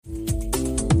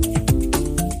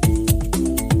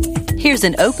Here's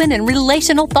an open and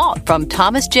relational thought from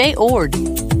Thomas J. Oord.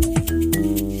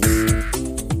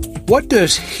 What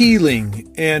does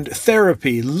healing and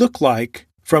therapy look like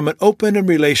from an open and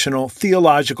relational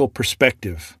theological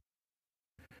perspective?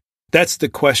 That's the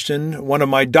question one of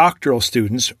my doctoral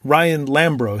students, Ryan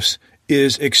Lambros,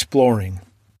 is exploring.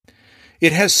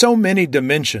 It has so many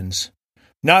dimensions,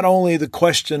 not only the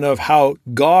question of how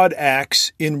God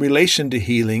acts in relation to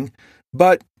healing,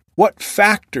 but what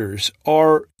factors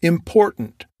are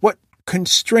important, what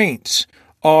constraints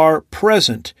are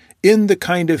present in the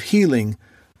kind of healing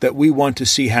that we want to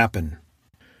see happen.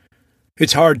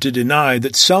 It's hard to deny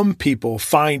that some people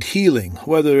find healing,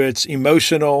 whether it's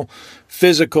emotional,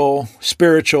 physical,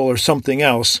 spiritual, or something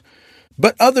else,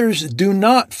 but others do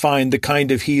not find the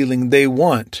kind of healing they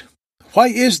want. Why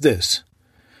is this?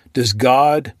 Does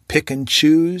God pick and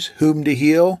choose whom to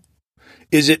heal?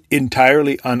 Is it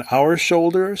entirely on our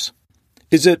shoulders?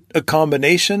 Is it a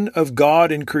combination of God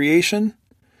and creation?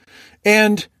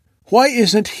 And why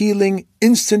isn't healing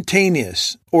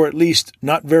instantaneous, or at least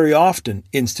not very often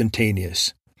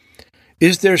instantaneous?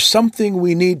 Is there something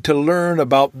we need to learn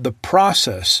about the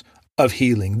process of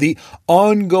healing, the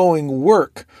ongoing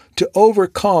work to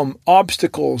overcome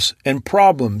obstacles and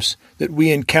problems that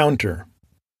we encounter?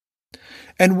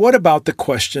 And what about the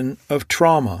question of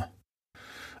trauma?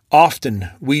 Often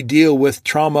we deal with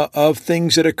trauma of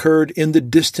things that occurred in the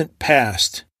distant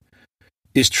past.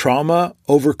 Is trauma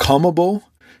overcomable?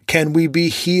 Can we be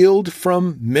healed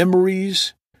from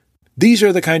memories? These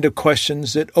are the kind of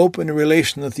questions that open and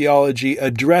relational theology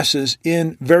addresses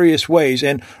in various ways,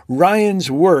 and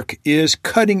Ryan's work is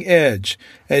cutting edge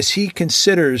as he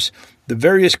considers the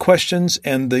various questions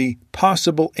and the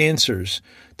possible answers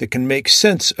that can make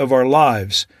sense of our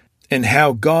lives and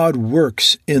how God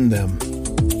works in them.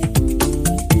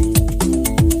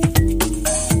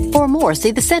 For more,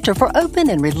 see the Center for Open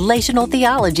and Relational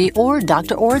Theology or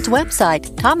Dr. Oord's website,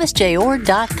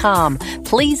 thomasjoord.com.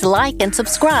 Please like and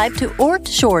subscribe to Oord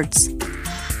Shorts.